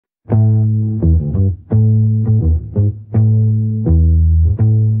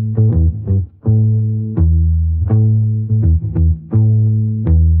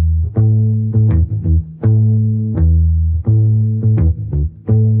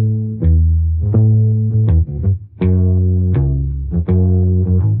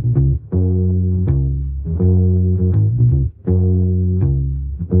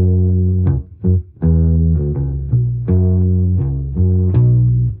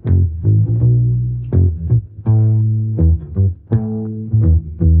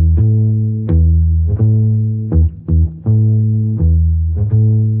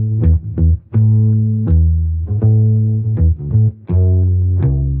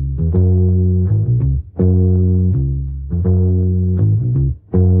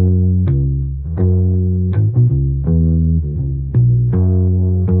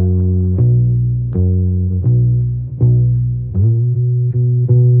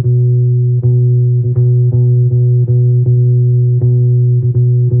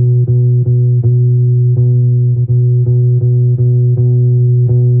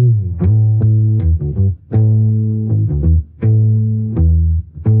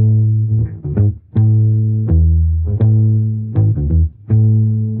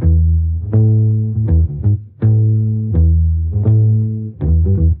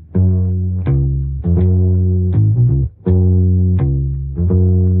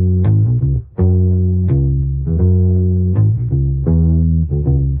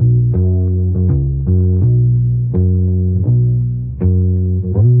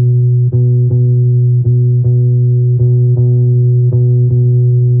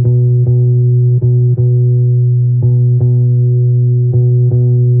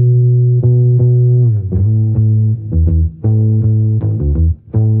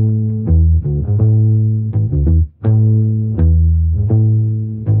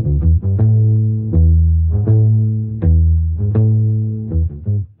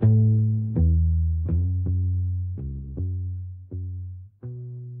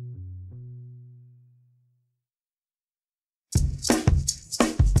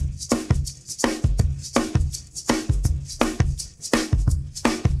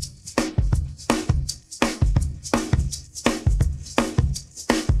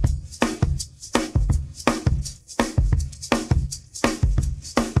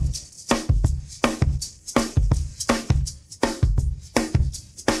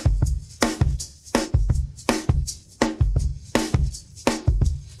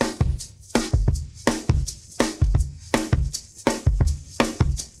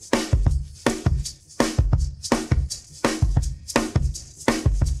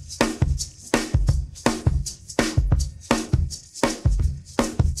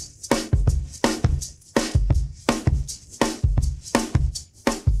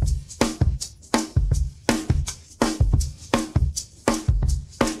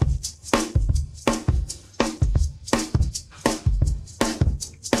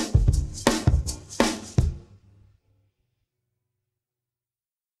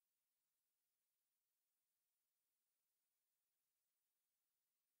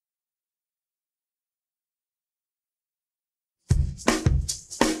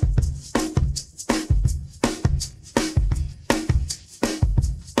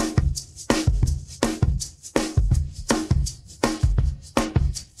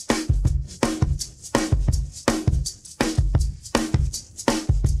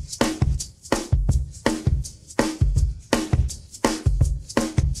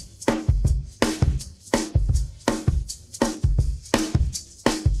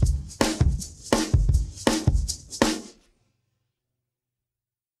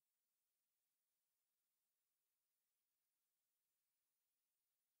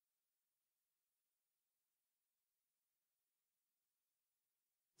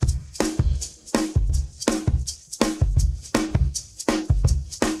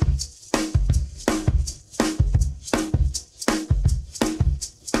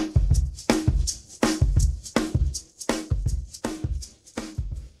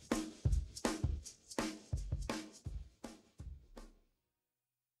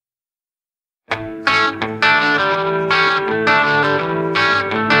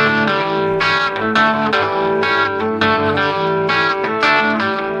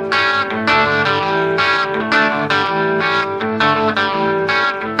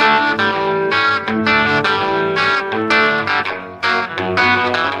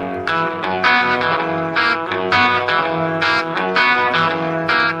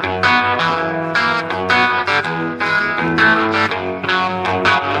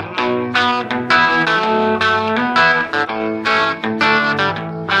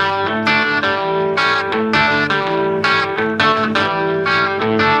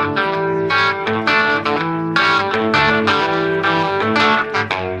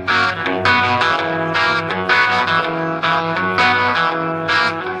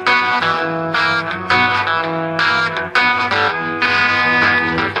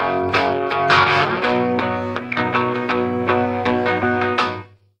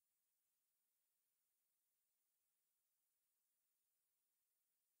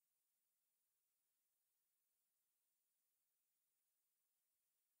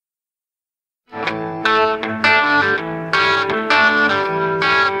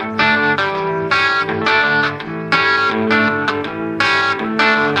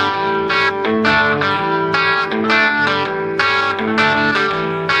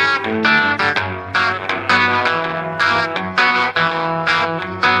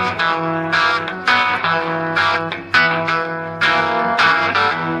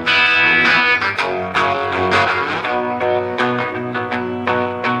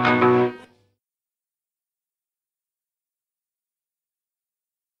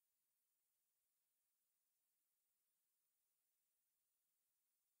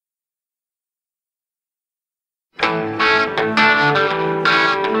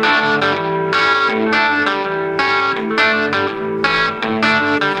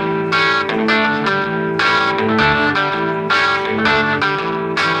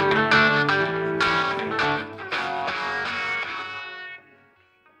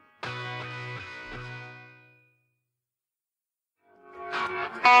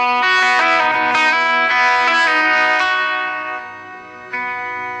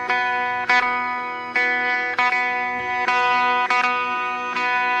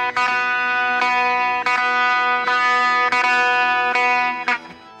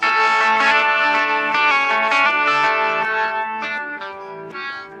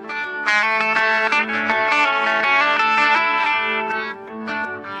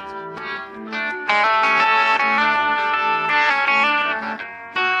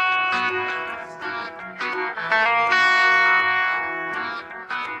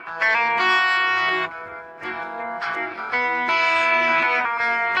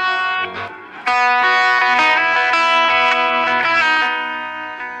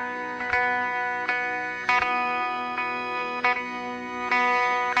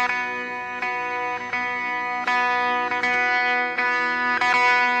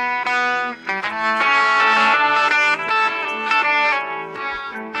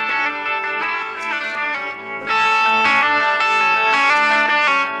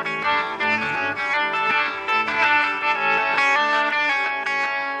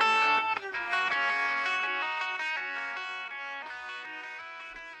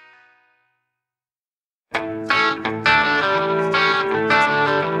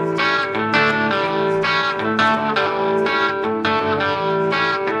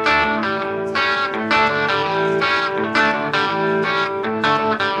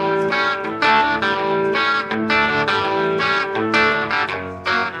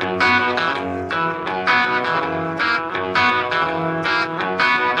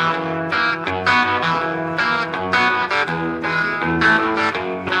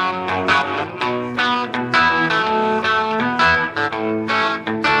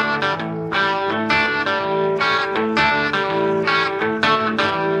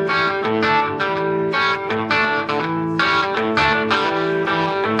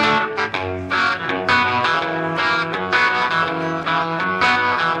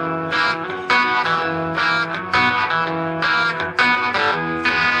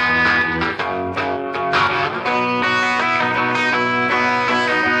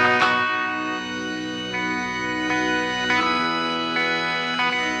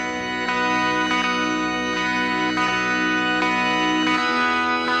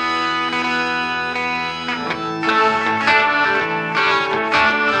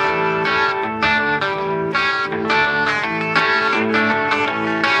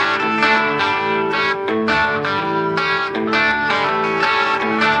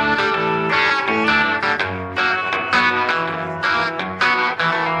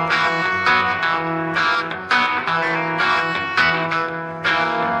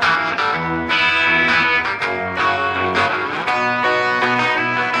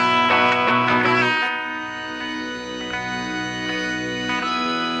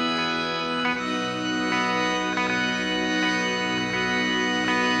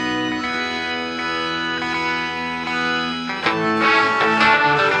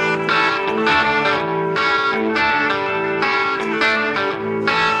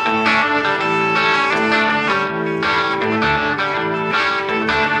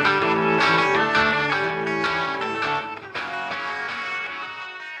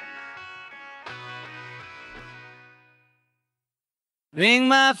Ring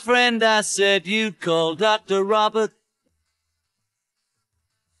my friend, I said you'd call Dr. Robert.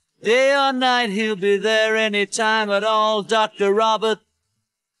 Day or night, he'll be there any time at all. Dr. Robert,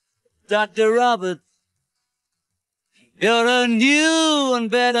 Dr. Robert. You're a new and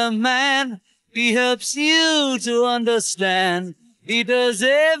better man. He helps you to understand. He does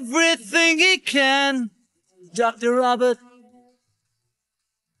everything he can. Dr. Robert.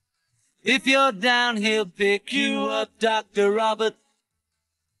 If you're down, he'll pick you up. Dr. Robert.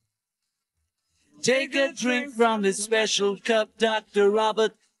 Take a drink from his special cup. Dr.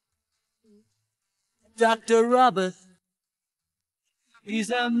 Robert. Dr. Robert.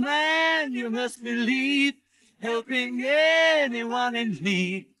 He's a man you must believe, helping anyone in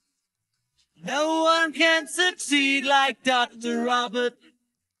need. No one can succeed like Dr. Robert.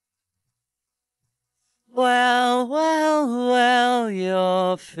 Well, well, well,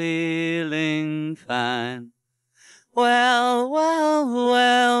 you're feeling fine. Well, well,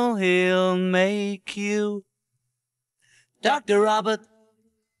 well, he'll make you. Dr. Robert.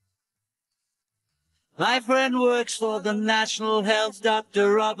 My friend works for the National Health.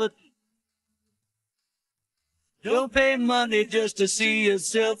 Dr. Robert. Don't pay money just to see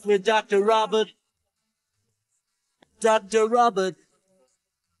yourself with Dr. Robert. Dr. Robert.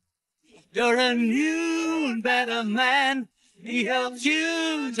 You're a new and better man. He helps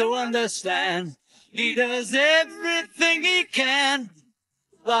you to understand. He does everything he can.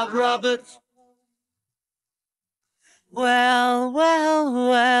 Bob Roberts. Well, well,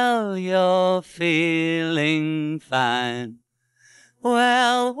 well, you're feeling fine.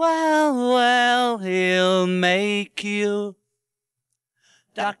 Well, well, well, he'll make you.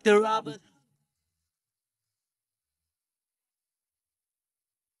 Dr. Robert.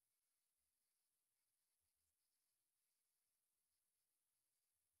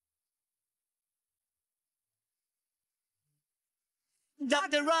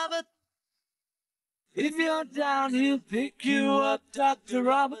 Dr. Robert. If you're down, he'll pick you up. Dr.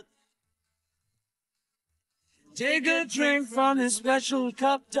 Robert. Take a drink from his special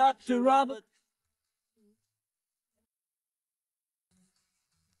cup. Dr. Robert.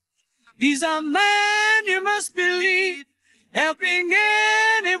 He's a man you must believe, helping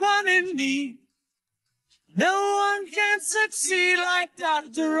anyone in need. No one can succeed like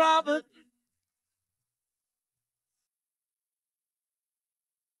Dr. Robert.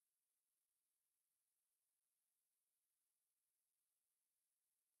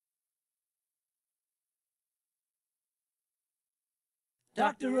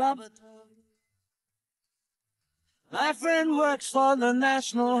 Dr. Robert. My friend works for the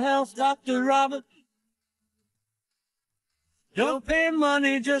National Health. Dr. Robert. Don't pay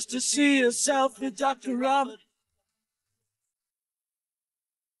money just to see yourself with Dr. Robert.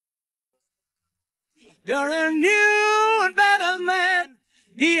 You're a new and better man.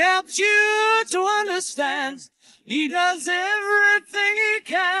 He helps you to understand. He does everything he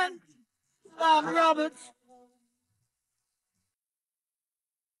can. Bob Roberts.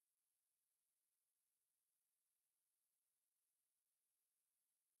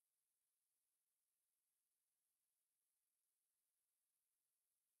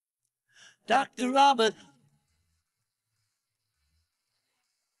 Dr. Robert.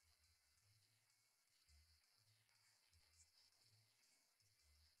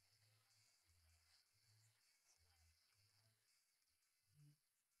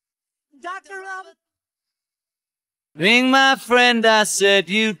 Dr. Robert. Ring my friend, I said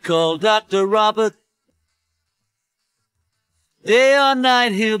you'd call Dr. Robert. Day or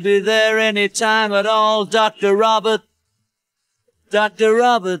night, he'll be there any time at all. Dr. Robert. Dr.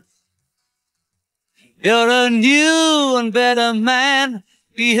 Robert. You're a new and better man.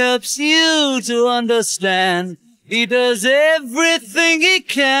 He helps you to understand. He does everything he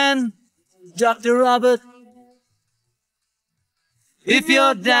can. Dr. Robert. If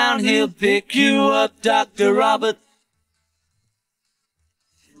you're down, he'll pick you up. Dr. Robert.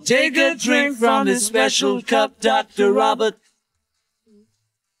 Take a drink from his special cup. Dr. Robert.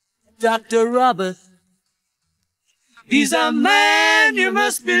 Dr. Robert. He's a man you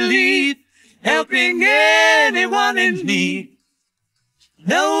must believe, helping anyone in need.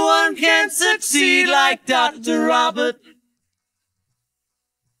 No one can succeed like Dr. Robert.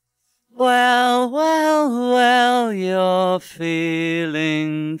 Well, well, well, you're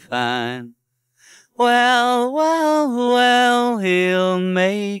feeling fine. Well, well, well, he'll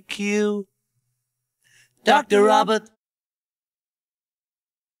make you. Dr. Robert.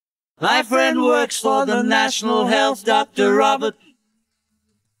 My friend works for the National Health. Dr. Robert.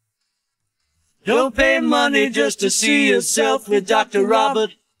 Don't pay money just to see yourself with Dr.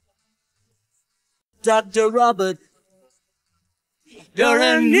 Robert. Dr. Robert. You're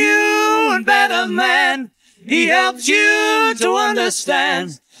a new and better man. He helps you to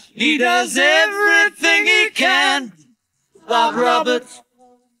understand. He does everything he can. Bob Roberts.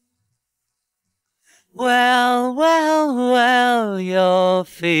 Well, well, well, you're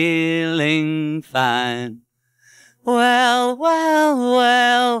feeling fine. Well, well,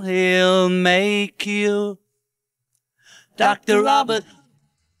 well, he'll make you Dr. Robert.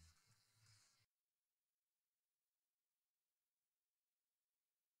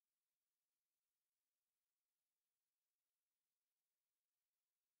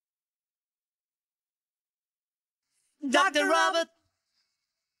 Dr. Robert.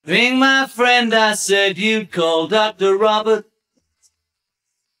 Ring my friend, I said you'd call Dr. Robert.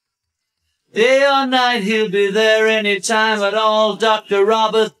 Day or night, he'll be there any time at all. Dr.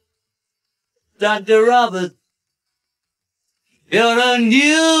 Robert. Dr. Robert. You're a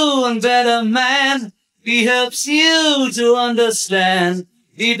new and better man. He helps you to understand.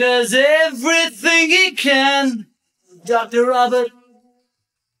 He does everything he can. Dr. Robert.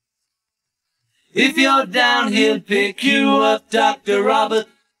 If you're down, he'll pick you up. Dr. Robert.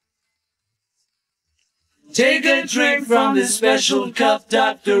 Take a drink from this special cup.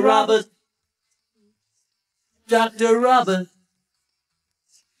 Dr. Robert. Dr. Robert.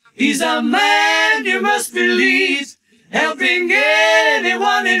 He's a man you must believe, helping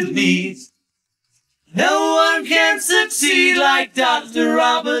anyone in need. No one can succeed like Dr.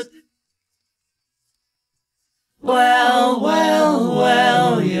 Robert. Well, well,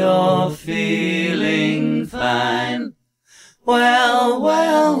 well, you're feeling fine. Well,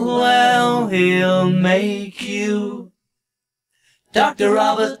 well, well, he'll make you Dr.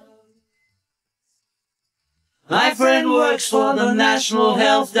 Robert. My friend works for the National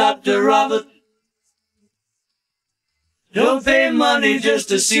Health. Dr. Robert. Don't pay money just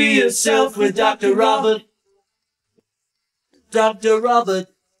to see yourself with Dr. Robert. Dr. Robert.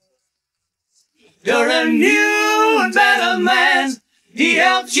 You're a new and better man. He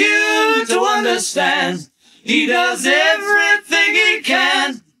helps you to understand. He does everything he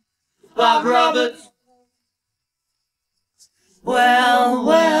can. Bob Roberts. Well,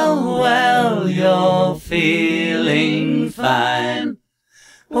 well, well, you're feeling fine.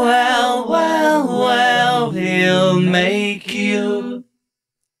 Well, well, well, he'll make you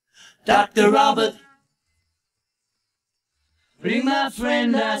Dr. Robert. Ring my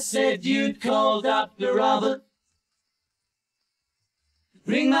friend, I said you'd call Dr. Robert.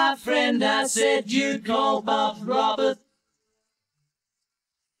 Ring my friend, I said you'd call Bob Robert.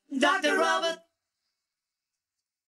 Dr. Robert.